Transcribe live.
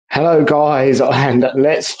Hello, guys, and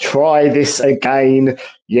let's try this again.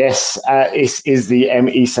 Yes, this is the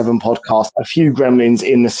ME7 podcast. A few gremlins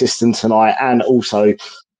in the system tonight, and also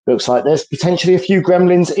looks like there's potentially a few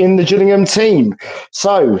gremlins in the Gillingham team.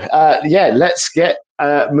 So, let's get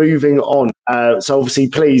moving on. So, obviously,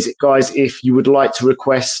 please, guys, if you would like to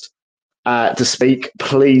request to speak,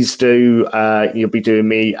 please do. You'll be doing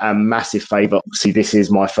me a massive favour. Obviously, this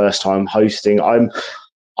is my first time hosting.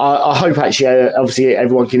 I hope actually, obviously,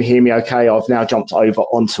 everyone can hear me okay. I've now jumped over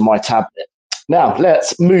onto my tablet. Now,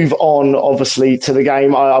 let's move on, obviously, to the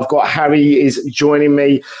game. I've got Harry is joining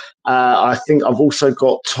me. I think I've also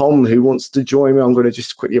got Tom who wants to join me. I'm going to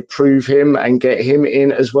just quickly approve him and get him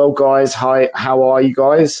in as well, guys. Hi, how are you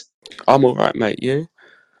guys? I'm all right, mate. You?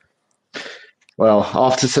 Well,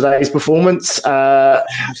 after today's performance,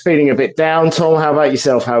 feeling a bit down. Tom, how about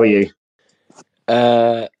yourself? How are you?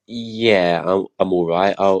 Yeah, I'm all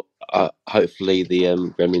right. Hopefully the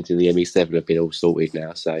gremlins in the ME7 have been all sorted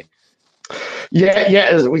now. So yeah.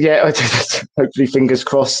 Hopefully, fingers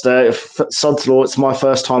crossed. Sod's law. It's my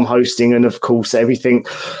first time hosting, and of course, everything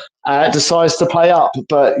decides to play up.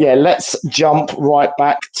 But yeah, let's jump right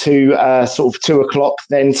back to sort of 2:00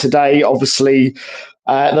 then today. Obviously,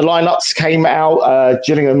 the lineups came out.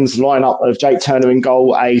 Gillingham's lineup of Jake Turner in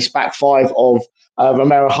goal, a back five of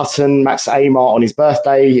Romero Hutton, Max Amar on his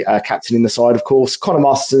birthday, captain in the side, of course, Connor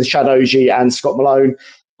Masterson, Shadoji, and Scott Malone.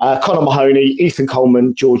 Connor Mahoney, Ethan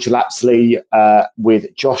Coleman, George Lapsley,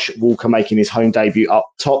 with Josh Walker making his home debut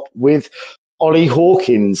up top with Ollie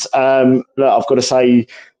Hawkins. Look, I've got to say,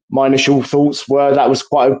 my initial thoughts were that was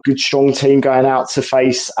quite a good, strong team going out to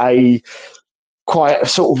face quite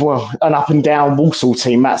sort of an up and down Walsall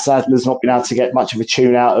team. Matt Sadler's not been able to get much of a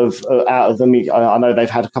tune out of them. I know they've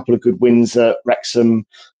had a couple of good wins at Wrexham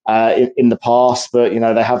in the past, but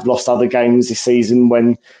they have lost other games this season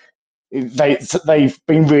when they've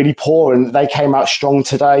been really poor, and they came out strong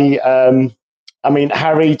today. I mean,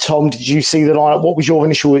 Harry, Tom, did you see the lineup? What was your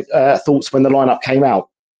initial thoughts when the lineup came out?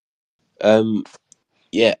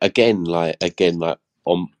 Yeah, again, like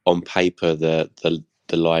on paper, the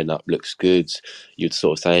lineup looks good. You'd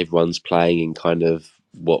sort of say everyone's playing in kind of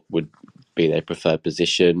what would be their preferred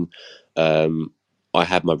position. I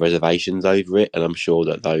have my reservations over it, and I'm sure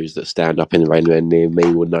that those that stand up in the rain near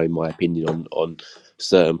me will know my opinion on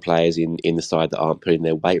certain players in the side that aren't putting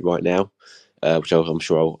their weight right now, which I'm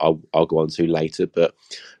sure I'll go on to later. But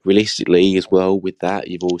realistically, as well, with that,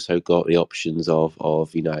 you've also got the options of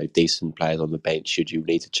decent players on the bench should you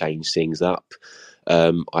need to change things up.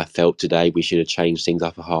 I felt today we should have changed things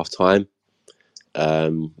up at half time.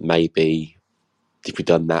 Maybe if we'd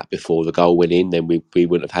done that before the goal went in, then we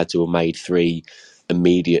wouldn't have had to have made 3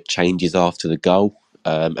 immediate changes after the goal,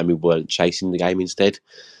 and we weren't chasing the game instead.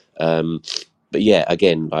 But yeah,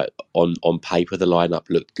 again, like on paper, the lineup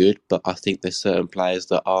looked good, but I think there's certain players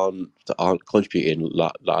that aren't contributing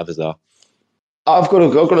like others are. I've got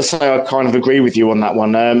to say I kind of agree with you on that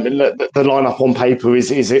one. The lineup on paper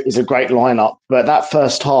is a great lineup, but that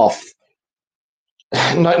first half,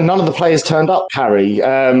 none of the players turned up, Harry.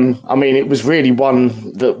 I mean, it was really one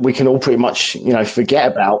that we can all pretty much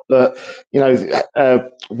forget about. But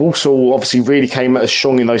Walsall obviously really came at us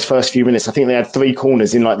strong in those first few minutes. I think they had 3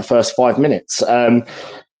 corners in like the first 5 minutes.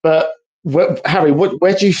 But Harry,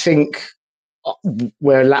 where do you think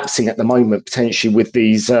we're lapsing at the moment potentially with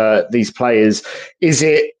these players? Is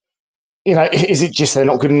it just they're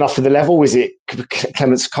not good enough for the level? Is it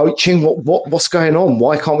Clement's coaching? What's going on?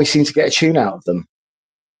 Why can't we seem to get a tune out of them?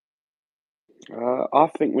 I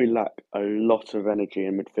think we lack a lot of energy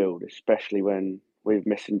in midfield, especially when we're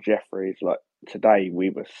missing Jeffries. Like today, we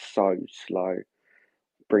were so slow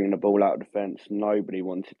bringing the ball out of defence. Nobody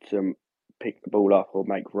wanted to pick the ball up or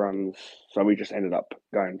make runs, so we just ended up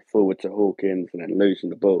going forward to Hawkins and then losing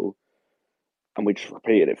the ball, and we just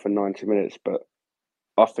repeated it for 90 minutes. But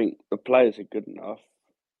I think the players are good enough.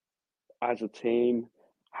 As a team,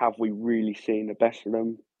 have we really seen the best of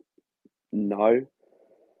them? No.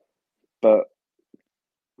 But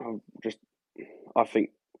I think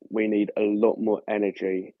we need a lot more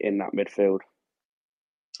energy in that midfield.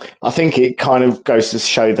 I think it kind of goes to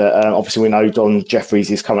show that obviously we know Don Jeffries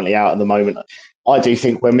is currently out at the moment. I do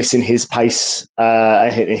think we're missing his pace,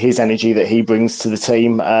 his energy that he brings to the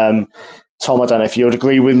team. Tom, I don't know if you would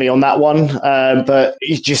agree with me on that one, but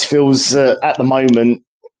it just feels at the moment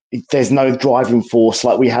there's no driving force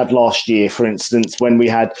like we had last year, for instance, when we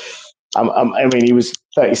had, I mean, he was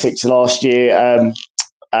 36 last year.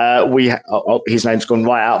 His name's gone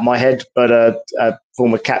right out of my head, but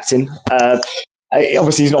former captain.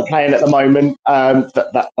 Obviously, he's not playing at the moment.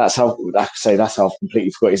 That's how I say. That's how I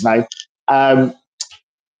completely forgot his name.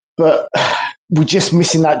 But we're just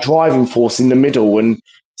missing that driving force in the middle. And,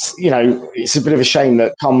 it's a bit of a shame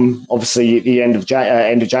that come, obviously, at the end of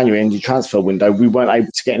January, end of transfer window, we weren't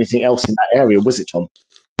able to get anything else in that area, was it, Tom?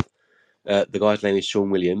 The guy's name is Sean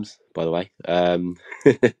Williams, by the way.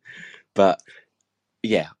 But,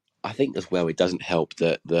 yeah, I think as well it doesn't help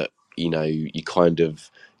that you kind of...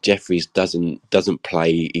 Jeffries doesn't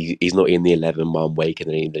play. He's not in the 11 one week, and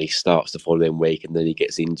then he starts the following week, and then he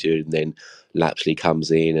gets injured, and then Lapsley comes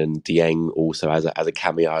in, and Dieng also has a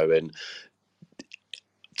cameo. And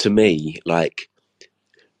to me, like,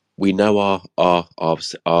 we know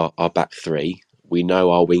our back three, we know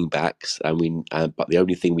our wing backs, and but the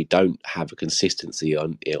only thing we don't have a consistency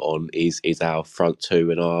on is our front two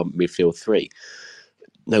and our midfield three.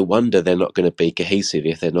 No wonder they're not going to be cohesive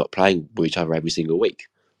if they're not playing with each other every single week.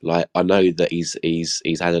 Like, I know that he's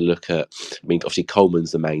had a look at... I mean, obviously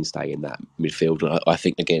Coleman's the mainstay in that midfield, and I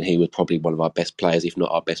think again he was probably one of our best players, if not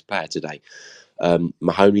our best player today.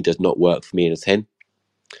 Mahoney does not work for me in a 10.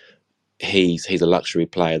 He's a luxury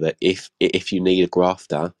player that if you need a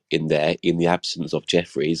grafter in there in the absence of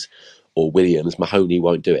Jeffries or Williams, Mahoney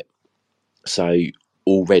won't do it. So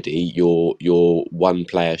already you're one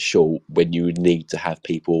player short when you need to have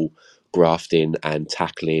people grafting and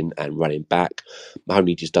tackling and running back.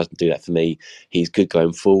 Mahoney just doesn't do that for me. He's good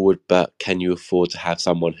going forward, but can you afford to have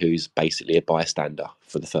someone who's basically a bystander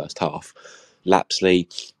for the first half? Lapsley,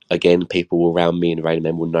 again, people around me and around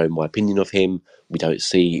them will know my opinion of him. We don't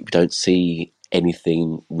see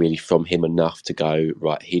anything really from him enough to go,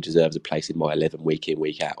 right, he deserves a place in my 11 week in,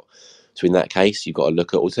 week out. So in that case, you've got to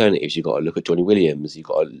look at alternatives. You've got to look at Johnny Williams. You've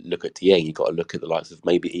got to look at Dieng. You've got to look at the likes of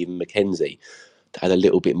maybe even McKenzie to add a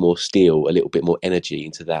little bit more steel, a little bit more energy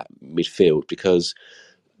into that midfield. Because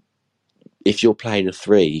if you're playing a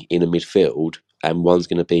 3 in a midfield and one's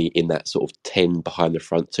going to be in that sort of 10 behind the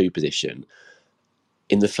front 2 position,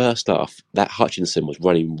 in the first half, that Hutchinson was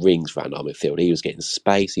running rings around our midfield. He was getting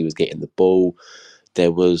space. He was getting the ball.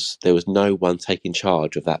 There was no one taking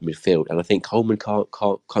charge of that midfield, and I think Coleman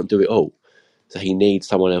can't do it all. So he needs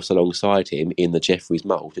someone else alongside him in the Jeffries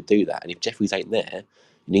mould to do that. And if Jeffries ain't there,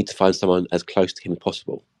 you need to find someone as close to him as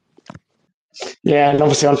possible. Yeah, and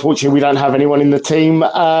obviously, unfortunately, we don't have anyone in the team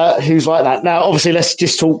who's like that. Now, obviously, let's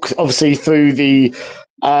just talk through the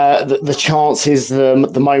chances,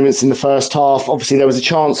 the moments in the first half. Obviously, there was a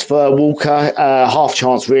chance for Walker, half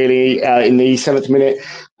chance really, in the 7th minute.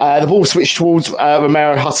 The ball switched towards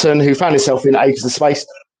Romero Hutton, who found himself in acres of space.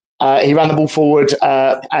 He ran the ball forward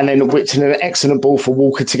and then whipped in an excellent ball for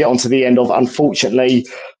Walker to get onto the end of. Unfortunately,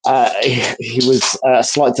 he was a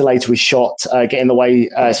slight delay to his shot,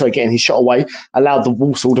 getting his shot away, allowed the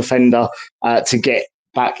Walsall defender to get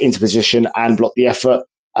back into position and block the effort.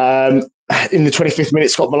 In the 25th minute,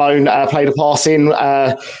 Scott Malone played a pass in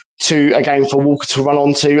for Walker to run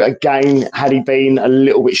onto. Again, had he been a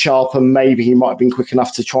little bit sharper, maybe he might have been quick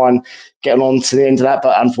enough to try and get on to the end of that.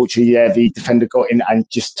 But unfortunately, the defender got in and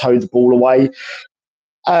just towed the ball away.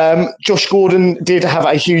 Josh Gordon did have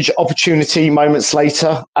a huge opportunity moments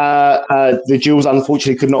later. The Jules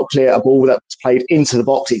unfortunately could not clear a ball that was played into the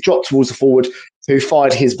box. It dropped towards the forward, who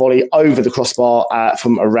fired his volley over the crossbar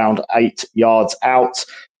from around 8 yards out.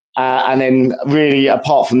 And then really,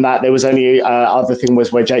 apart from that, there was only other thing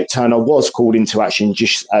was where Jake Turner was called into action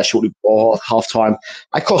just shortly before half-time.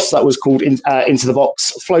 A cross that was called into the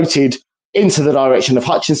box, floated into the direction of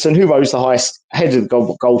Hutchinson, who rose the highest, headed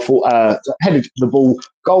the ball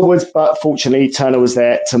goalwards, but fortunately Turner was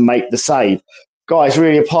there to make the save. Guys,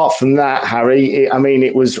 really, apart from that, Harry,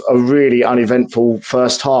 it was a really uneventful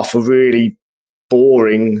first half, a really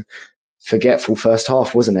boring, forgetful first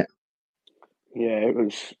half, wasn't it? Yeah, it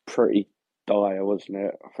was pretty dire, wasn't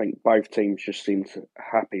it? I think both teams just seemed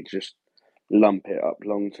happy to just lump it up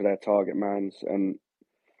long to their target mans and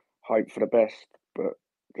hope for the best. But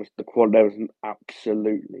just there was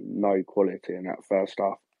absolutely no quality in that first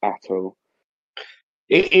half at all.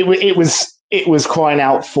 It was crying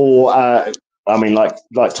out for.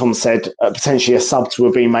 Like Tom said, potentially a sub to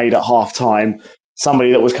have been made at half time.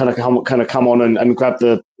 Somebody that was kind of come on and grab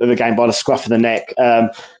the game by the scruff of the neck.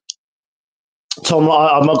 Tom,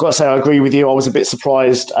 I've got to say I agree with you. I was a bit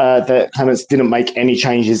surprised that Clements didn't make any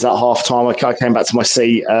changes at half time. I came back to my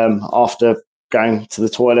seat after going to the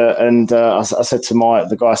toilet, and I said to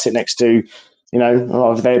the guy I sit next to,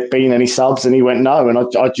 have there been any subs? And he went no, and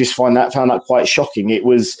I just found that quite shocking. It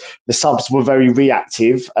was the subs were very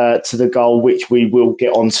reactive to the goal, which we will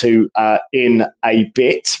get onto in a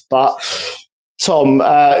bit, but. Tom,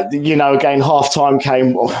 again, half-time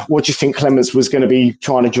came. What do you think Clements was going to be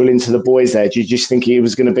trying to drill into the boys there? Do you just think it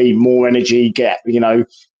was going to be more energy, get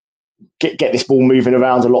get this ball moving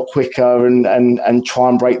around a lot quicker and try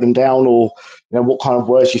and break them down? Or what kind of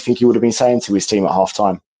words do you think he would have been saying to his team at half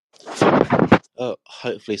time?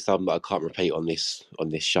 Hopefully some that I can't repeat on this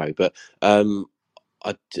show, but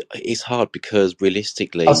it's hard because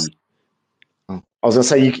realistically, I was going to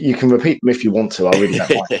say you can repeat them if you want to. I really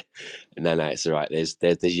don't mind. No, it's all right.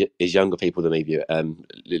 There's younger people than me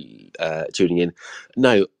tuning in.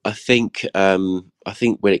 No, I think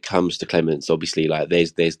when it comes to Clements, obviously, like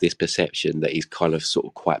there's this perception that he's kind of sort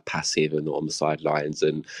of quite passive and on the sidelines,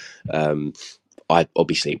 and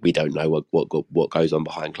we don't know what goes on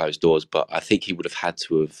behind closed doors, but I think he would have had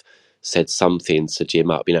to have said something to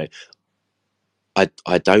Jim up. I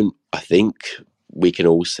think we can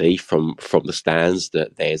all see from the stands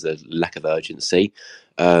that there's a lack of urgency.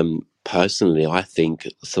 Personally, I think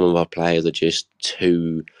some of our players are just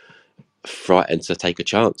too frightened to take a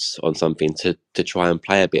chance on something, to try and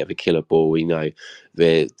play a bit of a killer ball.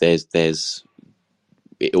 There's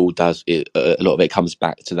it all does it, a lot of it comes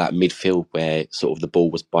back to that midfield where sort of the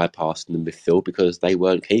ball was bypassed in the midfield because they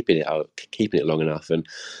weren't keeping it long enough. And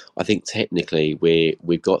I think technically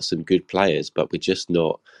we've got some good players, but we're just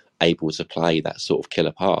not able to play that sort of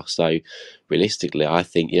killer pass. So realistically, I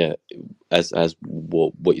think as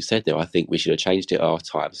what you said there, I think we should have changed it at our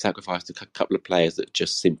time, sacrificed a couple of players that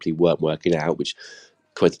just simply weren't working out, which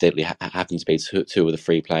coincidentally happened to be two of the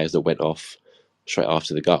three players that went off straight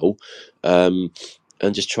after the goal.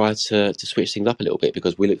 And just try to switch things up a little bit,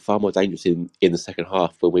 because we looked far more dangerous in the second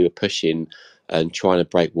half when we were pushing and trying to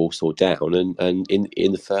break Walsall down. And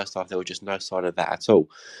in the first half, there was just no sign of that at all.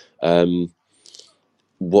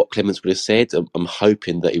 What Clemens would have said, I'm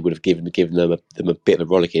hoping that he would have given them a bit of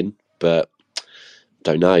a rollicking, but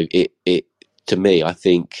don't know. It to me, I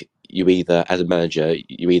think you either, as a manager,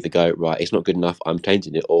 you either go, right, it's not good enough, I'm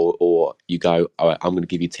changing it, or you go, all right, I'm going to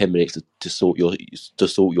give you 10 minutes to sort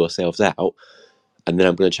yourselves out, and then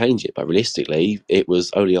I'm going to change it. But realistically, it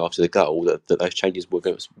was only after the goal that those changes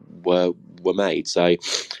were made. So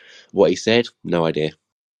what he said, no idea.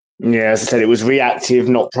 Yeah, as I said, it was reactive,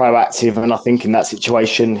 not proactive, and I think in that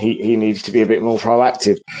situation he needed to be a bit more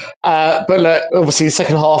proactive. But look, obviously the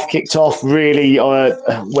second half kicked off really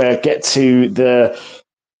where get to the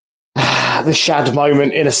Shad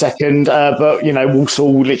moment in a second, but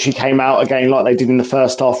Walsall literally came out again like they did in the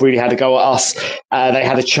first half, really had a go at us. They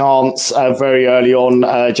had a chance very early on.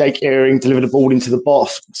 Jake Earing delivered a ball into the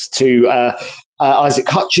box to Isaac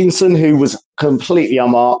Hutchinson, who was completely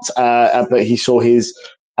unmarked, but he saw his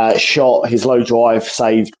shot, his low drive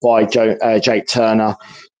saved by Jake Turner.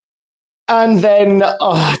 And then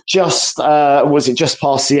just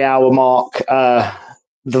past the hour mark,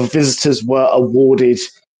 the visitors were awarded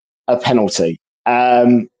a penalty.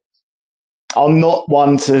 I'm not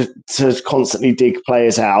one to constantly dig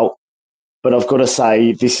players out, but I've got to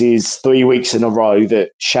say this is 3 weeks in a row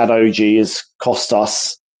that Shadoji has cost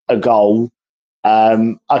us a goal.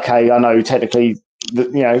 Okay, I know technically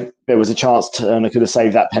there was a chance Turner could have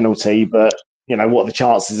saved that penalty, but what are the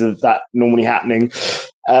chances of that normally happening?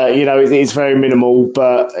 It's very minimal,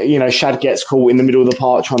 but Shad gets caught in the middle of the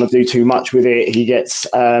park trying to do too much with it. He gets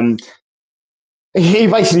he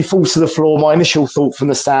basically falls to the floor. My initial thought from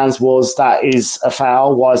the stands was that is a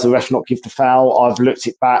foul. Why does the ref not give the foul? I've looked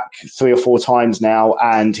it back 3 or 4 times now,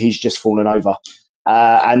 and he's just fallen over.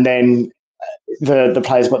 And then the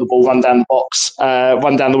players got the ball, run down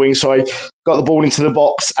the wing, got the ball into the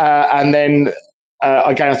box. And then,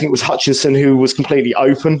 again, I think it was Hutchinson who was completely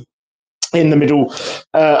open in the middle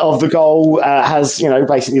of the goal, has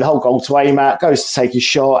basically the whole goal to aim at, goes to take his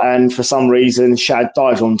shot, and for some reason Shad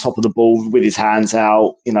dives on top of the ball with his hands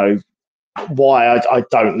out. Why I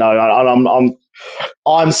don't know.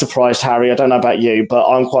 I'm surprised, Harry. I don't know about you, but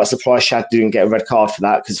I'm quite surprised Shad didn't get a red card for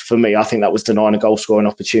that, because for me, I think that was denying a goal scoring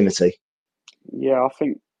opportunity. Yeah, I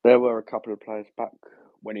think there were a couple of players back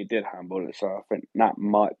when he did handball it, so I think that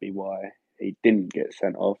might be why he didn't get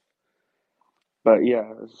sent off. But yeah,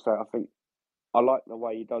 as I say, I think I like the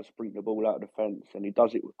way he does bring the ball out of the fence, and he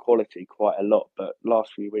does it with quality quite a lot. But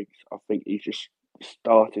last few weeks, I think he's just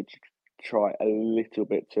started to try a little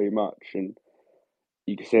bit too much, and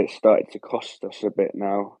you can see it started to cost us a bit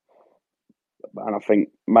now. And I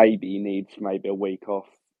think maybe he needs a week off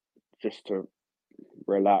just to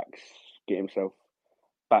relax, get himself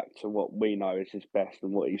back to what we know is his best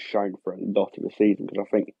and what he's shown for a lot of the season. Because I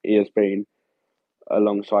think he has been,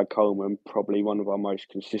 alongside Coleman, probably one of our most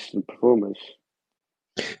consistent performers.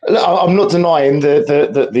 I'm not denying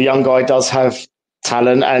that the young guy does have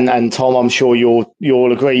talent, and Tom, I'm sure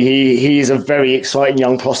you'll agree, he is a very exciting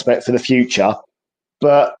young prospect for the future.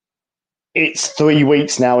 But it's 3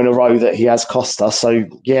 weeks now in a row that he has cost us. So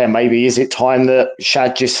yeah, maybe is it time that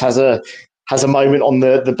Shad just has a moment on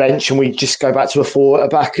the bench and we just go back to a four at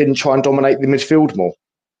the back and try and dominate the midfield more?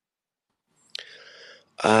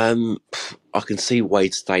 I can see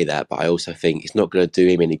Wade say that, but I also think it's not going to do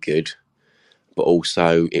him any good. But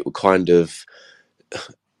also, it will kind of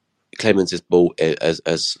Clemens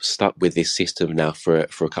has stuck with this system now for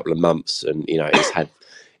a couple of months, and it's had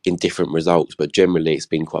indifferent results, but generally it's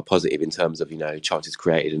been quite positive in terms of chances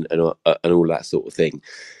created and all that sort of thing.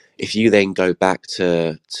 If you then go back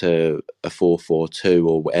to a 4-4-2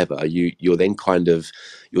 or whatever, you're then kind of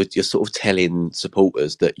you're sort of telling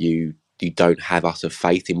supporters that you don't have utter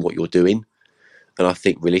faith in what you're doing. And I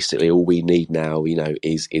think realistically, all we need now,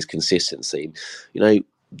 is consistency.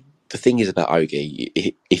 The thing is about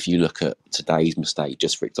Ogie, if you look at today's mistake,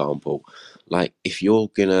 just for example, like if you're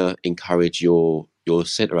gonna encourage your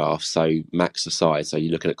centre half, so Max aside, so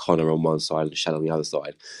you're looking at Connor on one side and Shad on the other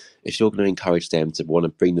side, if you're going to encourage them to want to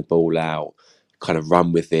bring the ball out, kind of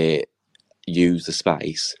run with it, use the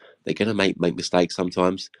space, they're going to make mistakes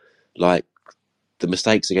sometimes. Like the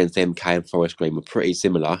mistakes against MK and Forest Green were pretty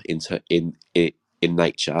similar in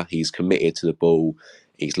nature. He's committed to the ball,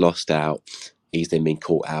 he's lost out, he's then been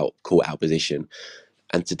caught out position.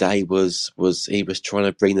 And today was he was trying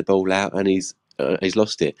to bring the ball out and he's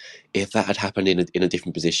lost it. If that had happened in a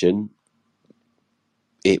different position,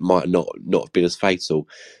 it might not have been as fatal.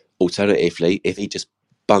 Alternatively, if he just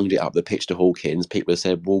bunged it up the pitch to Hawkins, people have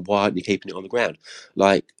said, well, why aren't you keeping it on the ground?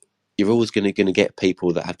 Like, you're always going to get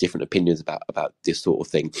people that have different opinions about this sort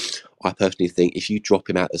of thing. I personally think if you drop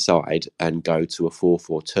him out the side and go to a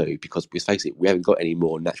 4-4-2, because let's face it, we haven't got any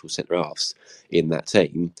more natural centre halves in that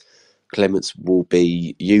team, Clements will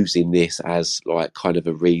be using this as like kind of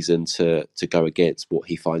a reason to go against what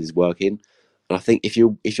he finds is working. And I think if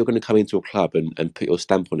you're going to come into a club and put your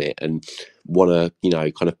stamp on it and want to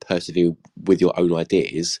kind of persevere with your own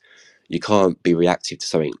ideas, you can't be reactive to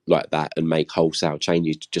something like that and make wholesale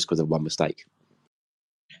changes just because of one mistake.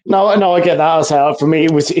 No, I get that. I say for me,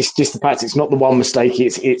 it's just the fact it's not the one mistake.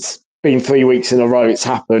 It's been 3 weeks in a row. It's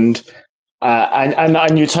happened.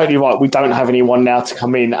 And you're totally right. We don't have anyone now to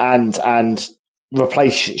come in and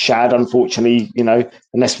replace Shad, unfortunately,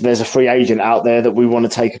 unless there's a free agent out there that we want to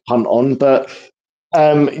take a punt on. But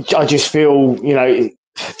I just feel,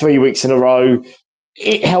 3 weeks in a row,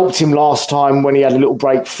 it helped him last time when he had a little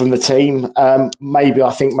break from the team. I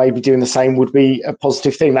think maybe doing the same would be a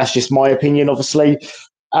positive thing. That's just my opinion, obviously.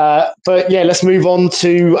 But yeah, let's move on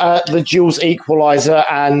to the Jules equaliser.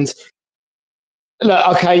 And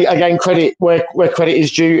look, okay, again, credit where credit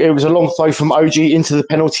is due. It was a long throw from OG into the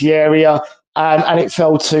penalty area, and it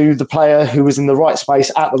fell to the player who was in the right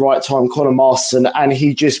space at the right time, Conor Masterson, and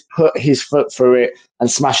he just put his foot through it and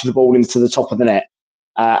smashed the ball into the top of the net.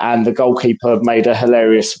 And the goalkeeper made a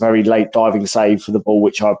hilarious, very late diving save for the ball,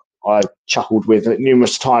 which I chuckled with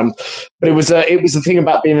numerous times. But it was the thing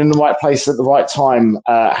about being in the right place at the right time,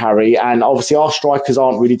 Harry. And obviously our strikers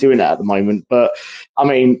aren't really doing that at the moment. But I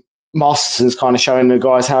mean, Masterson's kind of showing the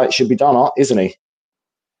guys how it should be done, isn't he?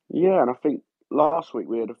 Yeah, and I think last week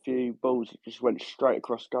we had a few balls that just went straight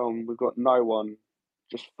across goal, and we've got no one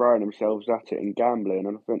just throwing themselves at it and gambling.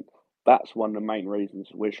 And I think that's one of the main reasons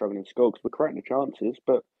we're struggling to score, because we're creating the chances,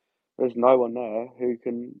 but there's no one there who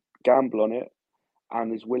can gamble on it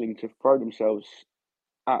and is willing to throw themselves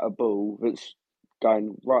at a ball that's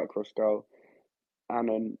going right across goal. And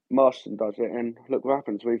then Marston does it, and look what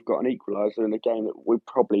happens. We've got an equaliser in a game that we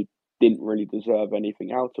probably didn't really deserve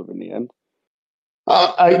anything out of in the end.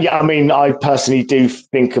 Yeah, I mean, I personally do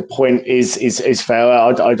think a point is fair.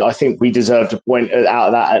 I think we deserved a point out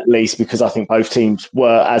of that at least, because I think both teams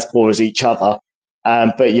were as poor as each other.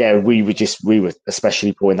 But yeah, we were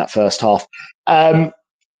especially poor in that first half.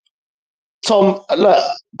 Tom, look,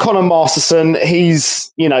 Conor Masterson,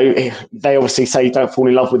 he's, they obviously say don't fall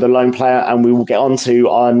in love with a lone player, and we will get on to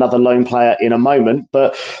another lone player in a moment.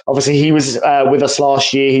 But obviously he was with us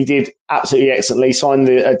last year. He did absolutely excellently, signed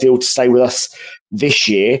a deal to stay with us this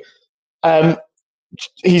year.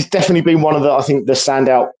 He's definitely been one of the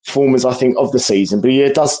standout performers, of the season. But he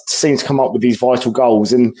does seem to come up with these vital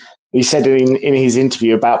goals. And he said in his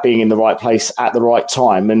interview about being in the right place at the right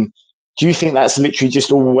time. And do you think that's literally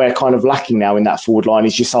just all we're kind of lacking now in that forward line,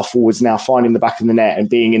 is just our forwards now finding the back of the net and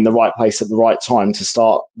being in the right place at the right time to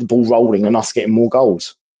start the ball rolling and us getting more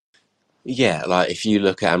goals? Yeah, like if you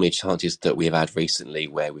look at how many chances that we've had recently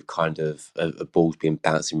where we've kind of a ball's been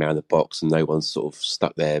bouncing around the box and no one's sort of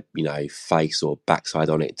stuck their face or backside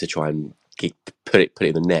on it to try and put it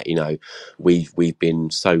in the net. We've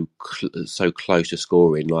been so close to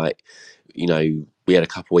scoring. Like we had a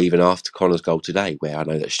couple even after Connor's goal today where I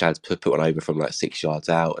know that Shad's put one over from like 6 yards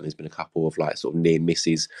out, and there's been a couple of like sort of near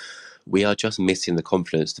misses. We are just missing the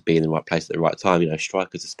confidence to be in the right place at the right time.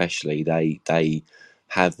 Strikers especially, they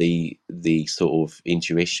have the sort of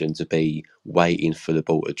intuition to be waiting for the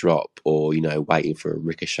ball to drop, or waiting for a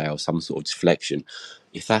ricochet or some sort of deflection.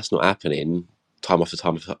 If that's not happening time after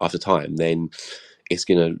time after time, then it's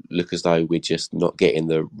going to look as though we're just not getting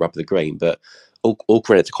the rub of the green. But all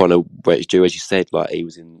credit to Connor where it's due, as you said. Like he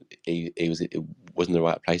was in the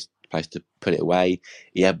right place to put it away.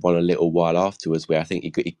 He had one a little while afterwards where I think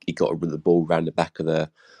he got the ball around the back of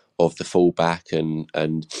the fullback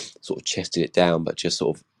and sort of chested it down, but just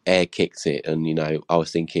sort of air kicked it. And I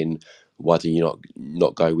was thinking, why do you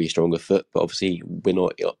not go with your stronger foot? But obviously we're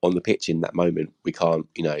not on the pitch in that moment. We can't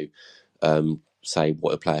say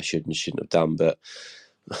what a player should and shouldn't have done. But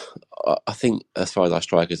I think as far as our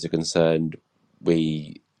strikers are concerned,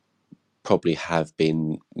 we probably have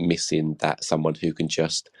been missing that someone who can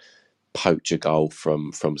just poach a goal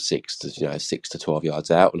from 6 to 12 yards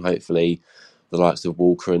out, and hopefully the likes of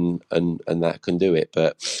Walker and that can do it.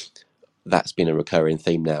 But that's been a recurring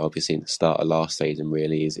theme now, obviously, at the start of last season.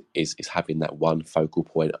 Really, is having that one focal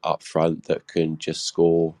point up front that can just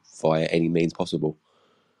score via any means possible.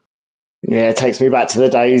 Yeah, it takes me back to the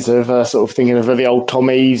days of sort of thinking of the old Tom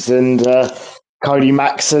Eves and Cody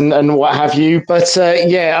Max and what have you. But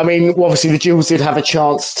obviously the Gills did have a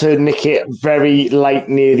chance to nick it very late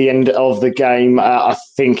near the end of the game. I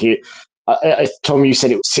think Tom, you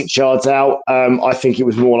said it was 6 yards out. I think it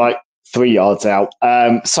was more like 3 yards out.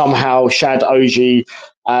 Somehow Shad Oji,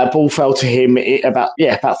 ball fell to him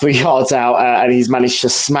about 3 yards out, and he's managed to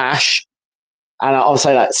smash. And I'll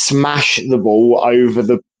say that smash the ball over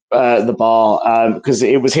the bar because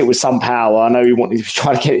it was hit with some power. I know he wanted to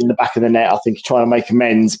try to get it in the back of the net. I think he's trying to make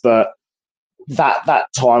amends, but that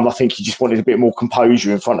time I think he just wanted a bit more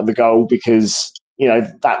composure in front of the goal because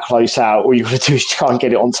that close out, all you got to do is try and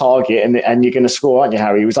get it on target, and you're going to score, aren't you,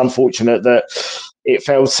 Harry? It was unfortunate that it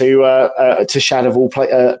fell to Shad of all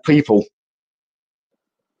people.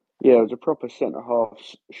 Yeah, it was a proper centre half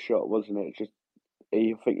shot, wasn't it?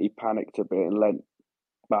 I think he panicked a bit and leant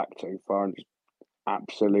back too far and just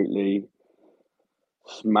absolutely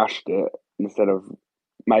smashed it, instead of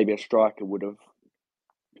maybe a striker would have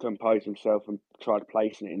composed himself and tried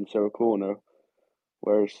placing it into a corner,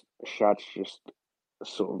 whereas Shad's just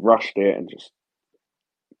sort of rushed it and just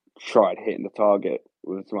tried hitting the target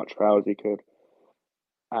with as much power as he could,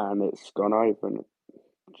 and it's gone over. And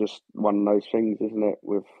just one of those things, isn't it,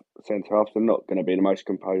 with centre halves? They're not going to be the most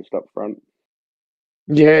composed up front.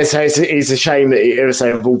 Yeah, so it's a shame that it was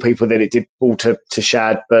of all people that it did fall to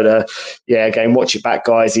Shad. But again, watch it back,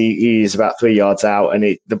 guys. He is about 3 yards out,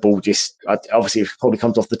 and the ball just obviously probably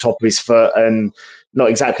comes off the top of his foot, and not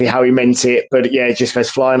exactly how he meant it. But yeah, it just goes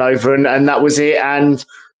flying over, and that was it. And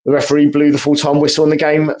the referee blew the full-time whistle, and the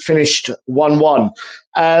game finished 1-1.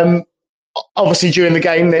 Obviously, during the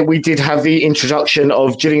game, we did have the introduction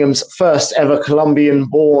of Gillingham's first ever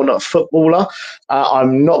Colombian-born footballer.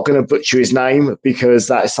 I'm not going to butcher his name because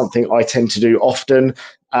that is something I tend to do often.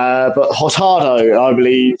 But Hurtado, I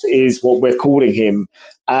believe, is what we're calling him.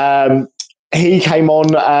 He came on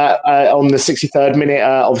the 63rd minute,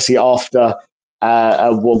 obviously after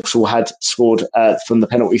Walsall had scored from the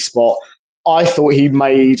penalty spot. I thought he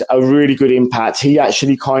made a really good impact. He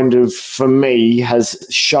actually kind of, for me, has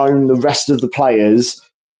shown the rest of the players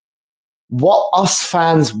what us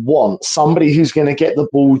fans want. Somebody who's going to get the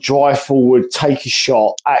ball, drive forward, take a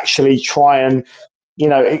shot, actually try and,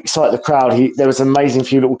 excite the crowd. There was an amazing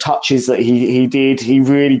few little touches that he did. He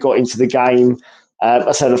really got into the game.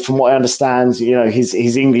 I said, from what I understand,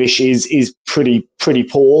 his English is pretty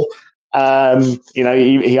poor.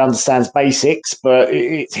 He understands basics, but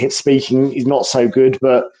his speaking is not so good.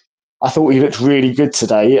 But I thought he looked really good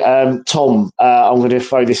today. Tom, I'm going to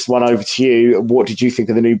throw this one over to you. What did you think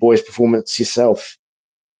of the new boys' performance yourself?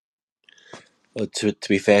 Well, to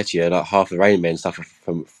be fair to you, like half the Rain Men suffer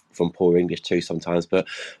from poor English too sometimes. But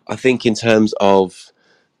I think in terms of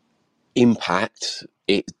impact,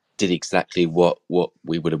 it did exactly what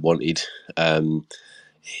we would have wanted.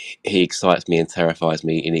 He excites me and terrifies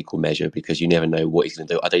me in equal measure because you never know what he's going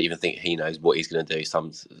to do. I don't even think he knows what he's going to do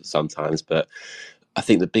sometimes. But I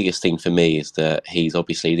think the biggest thing for me is that he's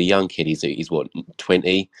obviously the young kid. He's what,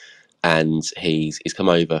 20, and he's come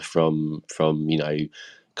over from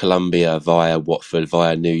Colombia via Watford,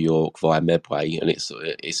 via New York, via Medway, and it's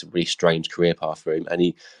a really strange career path for him.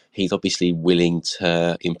 And he's obviously willing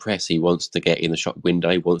to impress. He wants to get in the shop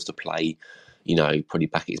window. He wants to play, probably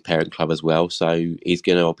back at his parent club as well. So he's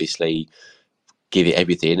going to obviously give it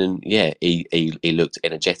everything. And yeah, he looked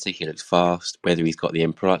energetic, he looked fast. Whether he's got the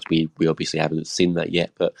end product, we obviously haven't seen that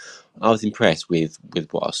yet. But I was impressed with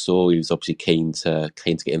what I saw. He was obviously keen to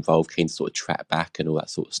get involved, keen to sort of track back and all that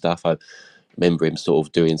sort of stuff. I remember him sort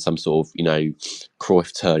of doing some sort of,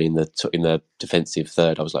 Cruyff turn in the defensive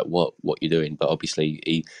third. I was like, what you doing? But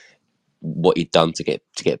obviously what he'd done to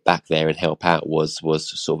get back there and help out was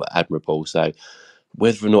sort of admirable. So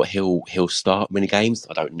whether or not he'll start many games,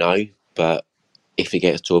 I don't know. But if it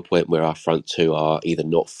gets to a point where our front two are either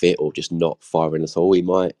not fit or just not firing at all, he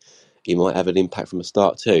might have an impact from the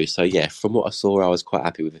start too. So yeah, from what I saw, I was quite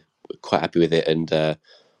happy with it, and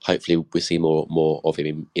hopefully we see more of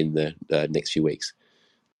him in the next few weeks.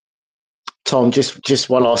 Tom, just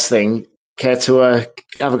one last thing. Care to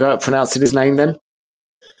have a go at pronouncing his name then?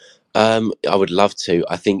 I would love to.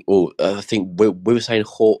 I think. I think we were saying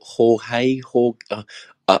Jorge.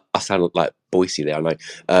 I sound like Boise there. I know.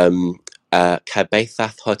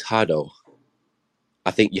 Cabeza Hurtado.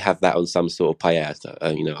 I think you have that on some sort of paella.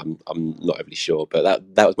 I'm not overly sure,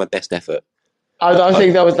 but that was my best effort. I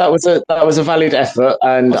think that was a valid effort,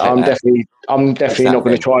 and I'm definitely not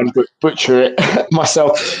going to try and butcher it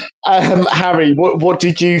myself. Harry, what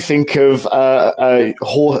did you think of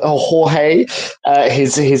Jorge?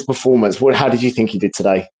 His performance. How did you think he did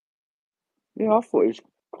today? Yeah, I thought he was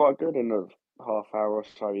quite good in the half hour or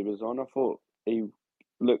so he was on. I thought he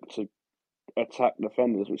looked to attack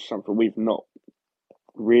defenders, which is something we've not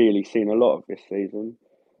really seen a lot of this season.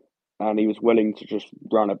 And he was willing to just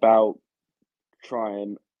run about, try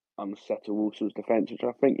and unsettle Walsall's defence, which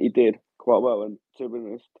I think he did quite well. And to be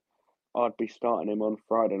honest, I'd be starting him on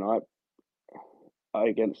Friday night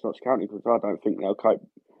against Notts County because I don't think they'll cope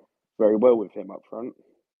very well with him up front.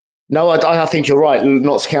 No, I think you're right.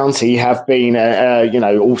 Notts County have been,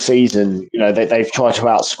 all season. They've tried to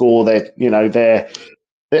outscore their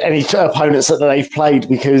any opponents that they've played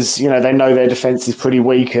because they know their defence is pretty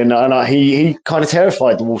weak, and he kind of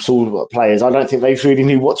terrified the Walsall players. I don't think they really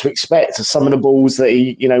knew what to expect. Some of the balls that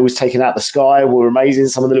he was taking out the sky were amazing.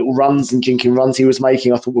 Some of the little runs and jinking runs he was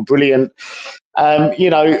making, I thought were brilliant.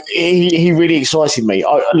 He really excited me.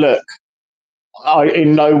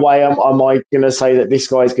 In no way am I going to say that this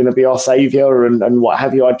guy is going to be our saviour and what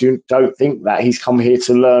have you. I don't think that. He's come here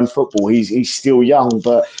to learn football. He's still young,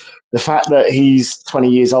 but the fact that he's 20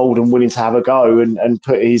 years old and willing to have a go and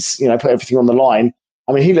put put everything on the line.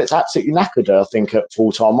 I mean, he looked absolutely knackered, I think, at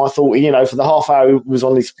full time. I thought, for the half hour he was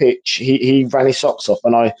on this pitch, he ran his socks off,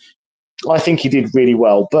 and I think he did really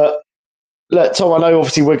well. But look, Tom, I know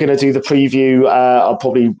obviously we're going to do the preview.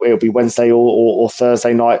 It'll be Wednesday or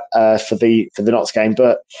Thursday night for the Notts game,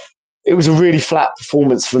 but it was a really flat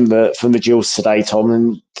performance from the Gills today, Tom.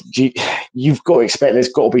 And you've got to expect there's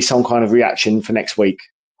got to be some kind of reaction for next week.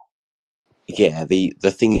 Yeah, the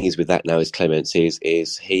thing is with that now is Clements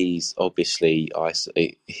is he's obviously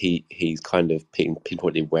he's kind of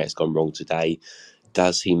pinpointing where it's gone wrong today.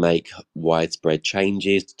 Does he make widespread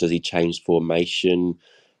changes? Does he change formation?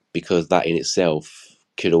 Because that in itself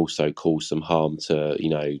could also cause some harm to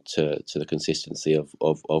the consistency of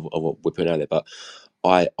what we're putting out there. But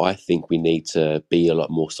I think we need to be a lot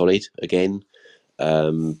more solid again.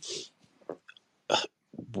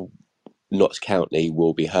 Notts County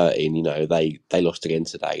will be hurting. They lost again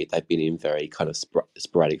today. They've been in very kind of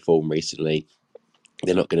sporadic form recently.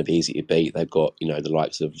 They're not going to be easy to beat. They've got the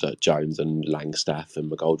likes of Jones and Langstaff and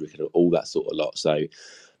McGoldrick and all that sort of lot. So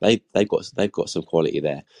they've got some quality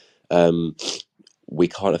there. We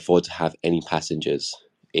can't afford to have any passengers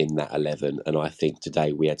in that 11, and I think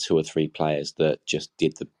today we had 2 or 3 players that just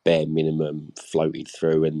did the bare minimum, floated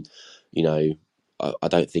through, and I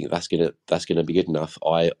don't think that's gonna be good enough.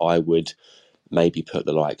 I would maybe put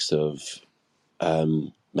the likes of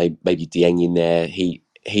maybe Dieng in there. He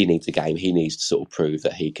needs a game. He needs to sort of prove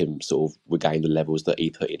that he can sort of regain the levels that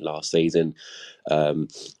he put in last season.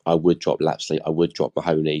 I would drop Lapsley. I would drop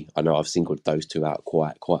Mahoney. I know I've singled those two out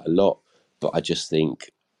quite a lot, but I just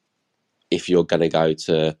think if you're going to go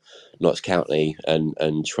to Notts County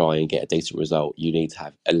and try and get a decent result, you need to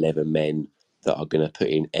have 11 men that are going to put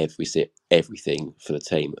in everything for the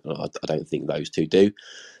team. I don't think those two do.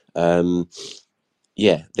 There'll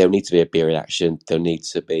need to be a beer reaction. There'll need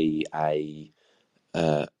to be a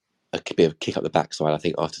bit of kick up the backside, I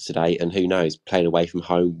think, after today. And who knows, playing away from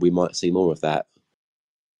home, we might see more of that.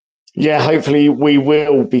 Yeah, hopefully we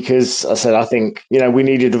will, because I think we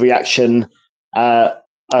needed a reaction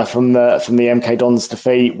from the MK Dons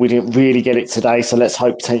defeat. We didn't really get it today, so let's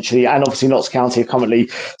hope potentially. And obviously, Notts County are currently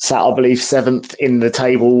sat, I believe, 7th in the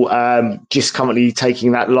table, just currently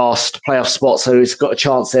taking that last playoff spot. So it's got a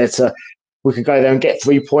chance there we could go there and get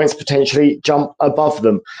 3 points, potentially jump above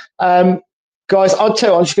them. guys, I'm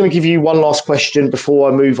just going to give you one last question before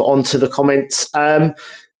I move on to the comments.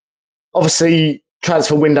 Obviously,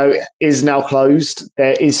 transfer window is now closed.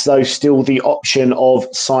 There is, though, still the option of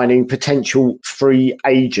signing potential free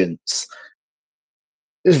agents.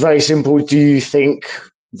 It's very simple. Do you think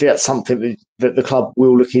that's something that the club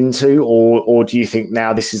will look into, or do you think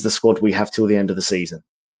now this is the squad we have till the end of the season?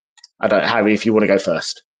 I don't know, Harry, if you want to go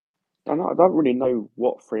first. I don't really know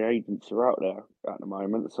what free agents are out there at the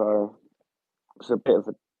moment, so it's a bit of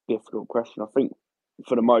a difficult question. I think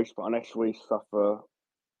for the most part, unless we suffer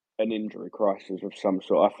an injury crisis of some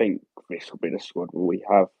sort, I think this will be the squad we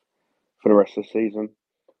have for the rest of the season.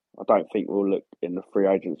 I don't think we'll look in the free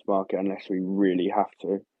agents market unless we really have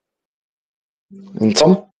to. And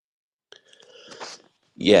Tom?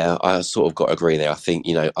 Yeah, I sort of got to agree there. I think,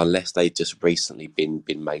 unless they've just recently been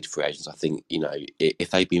made free agents, I think,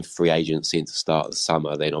 if they've been free agents since the start of the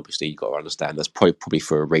summer, then obviously you've got to understand that's probably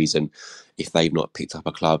for a reason. If they've not picked up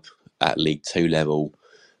a club at League Two level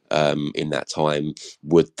in that time,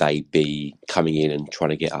 would they be coming in and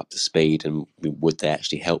trying to get up to speed, and would they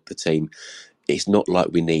actually help the team? It's not like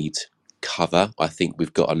we need cover. I think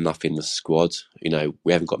we've got enough in the squad.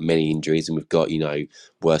 We haven't got many injuries, and we've got,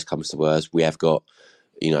 worst comes to worst, we have got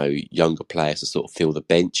younger players to sort of fill the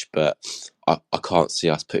bench, but I can't see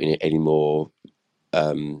us putting any more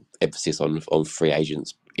emphasis on free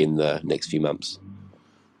agents in the next few months.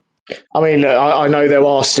 I mean, I know there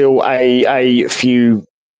are still a few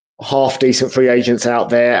half decent free agents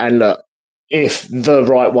out there, and look, if the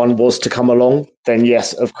right one was to come along, then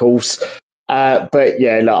yes, of course. But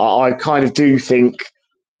yeah, look, I kind of do think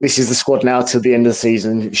this is the squad now till the end of the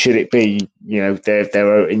season. Should it be, there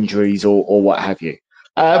are injuries or what have you.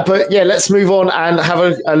 But yeah, let's move on and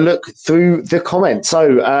have a look through the comments.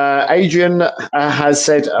 So Adrian has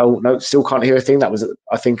said, oh no, still can't hear a thing. That was,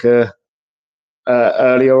 I think,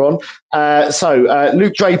 earlier on. So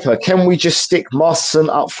Luke Draper, can we just stick Masterson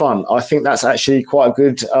up front? I think that's actually quite a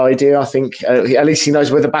good idea. I think at least he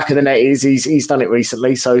knows where the back of the net is. He's done it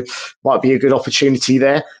recently, so might be a good opportunity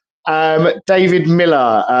there. David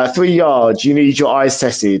Miller, 3 yards. You need your eyes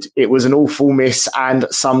tested. It was an awful miss and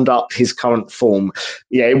summed up his current form.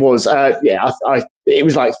 Yeah, it was. It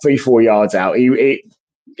was like 3-4 yards out.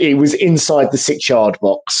 It was inside the 6-yard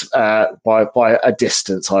box by a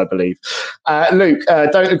distance, I believe. Luke,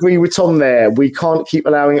 don't agree with Tom there. We can't keep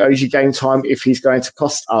allowing OG game time if he's going to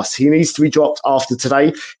cost us. He needs to be dropped after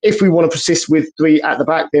today. If we want to persist with 3 at the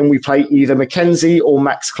back, then we play either Mackenzie or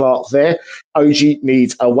Max Clark there. OG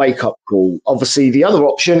needs a wake-up call. Obviously, the other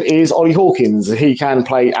option is Ollie Hawkins. He can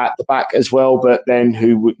play at the back as well, but then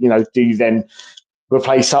who do you then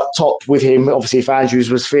replace up top with him? Obviously, if Andrews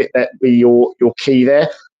was fit, that'd be your key there.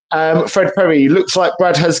 Fred Perry, looks like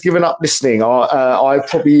Brad has given up listening. I'm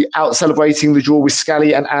probably out celebrating the draw with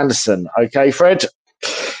Scally and Anderson. Okay, Fred?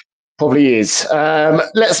 Probably is.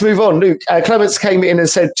 Let's move on. Luke, Clements came in and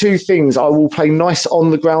said 2 things. I will play nice on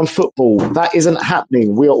the ground football. That isn't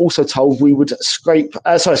happening. We are also told we would scrap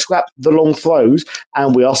the long throws,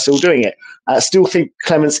 and we are still doing it. Still think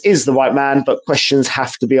Clements is the right man, but questions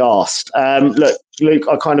have to be asked. Look, Luke,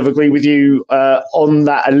 I kind of agree with you on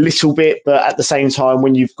that a little bit, but at the same time,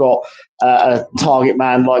 when you've got a target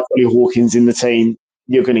man like Ollie Hawkins in the team,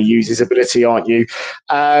 you're going to use his ability, aren't you?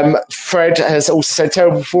 Fred has also said,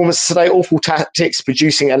 terrible performance today, awful tactics,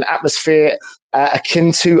 producing an atmosphere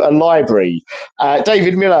akin to a library.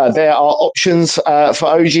 David Miller, there are options for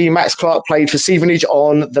OG. Max Clark played for Stevenage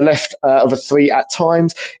on the left of a 3 at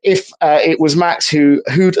times. If it was Max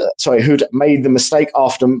who'd made the mistake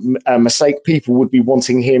after a mistake, people would be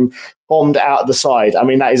wanting him bombed out of the side. I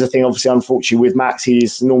mean, that is a thing, obviously, unfortunately, with Max.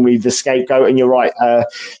 He's normally the scapegoat, and you're right,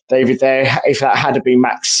 David, there. If that had been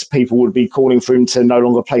Max, people would be calling for him to no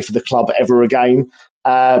longer play for the club ever again.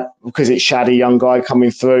 Because it's Shaddy, young guy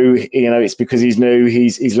coming through, it's because he's new,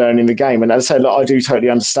 he's learning the game. And as I said, look, I do totally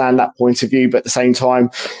understand that point of view, but at the same time,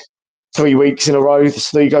 3 weeks in a row,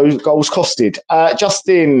 3 goals costed.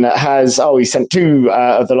 Justin has, he sent 2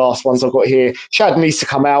 of the last ones I've got here. Shad needs to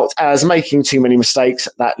come out as making too many mistakes.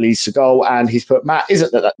 That leads to goal. And he's put, Matt,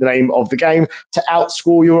 isn't that the name of the game? To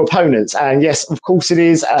outscore your opponents. And yes, of course it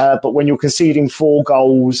is. But when you're conceding 4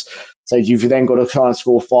 goals, so you've then got to try and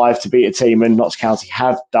score 5 to beat a team, and Notts County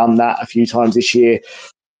have done that a few times this year.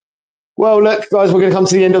 Well, look, guys, we're going to come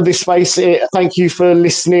to the end of this space. Thank you for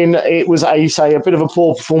listening. It was, a bit of a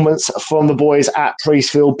poor performance from the boys at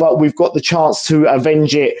Priestfield, but we've got the chance to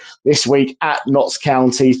avenge it this week at Notts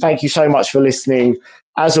County. Thank you so much for listening.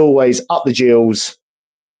 As always, up the Gills,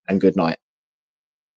 and good night.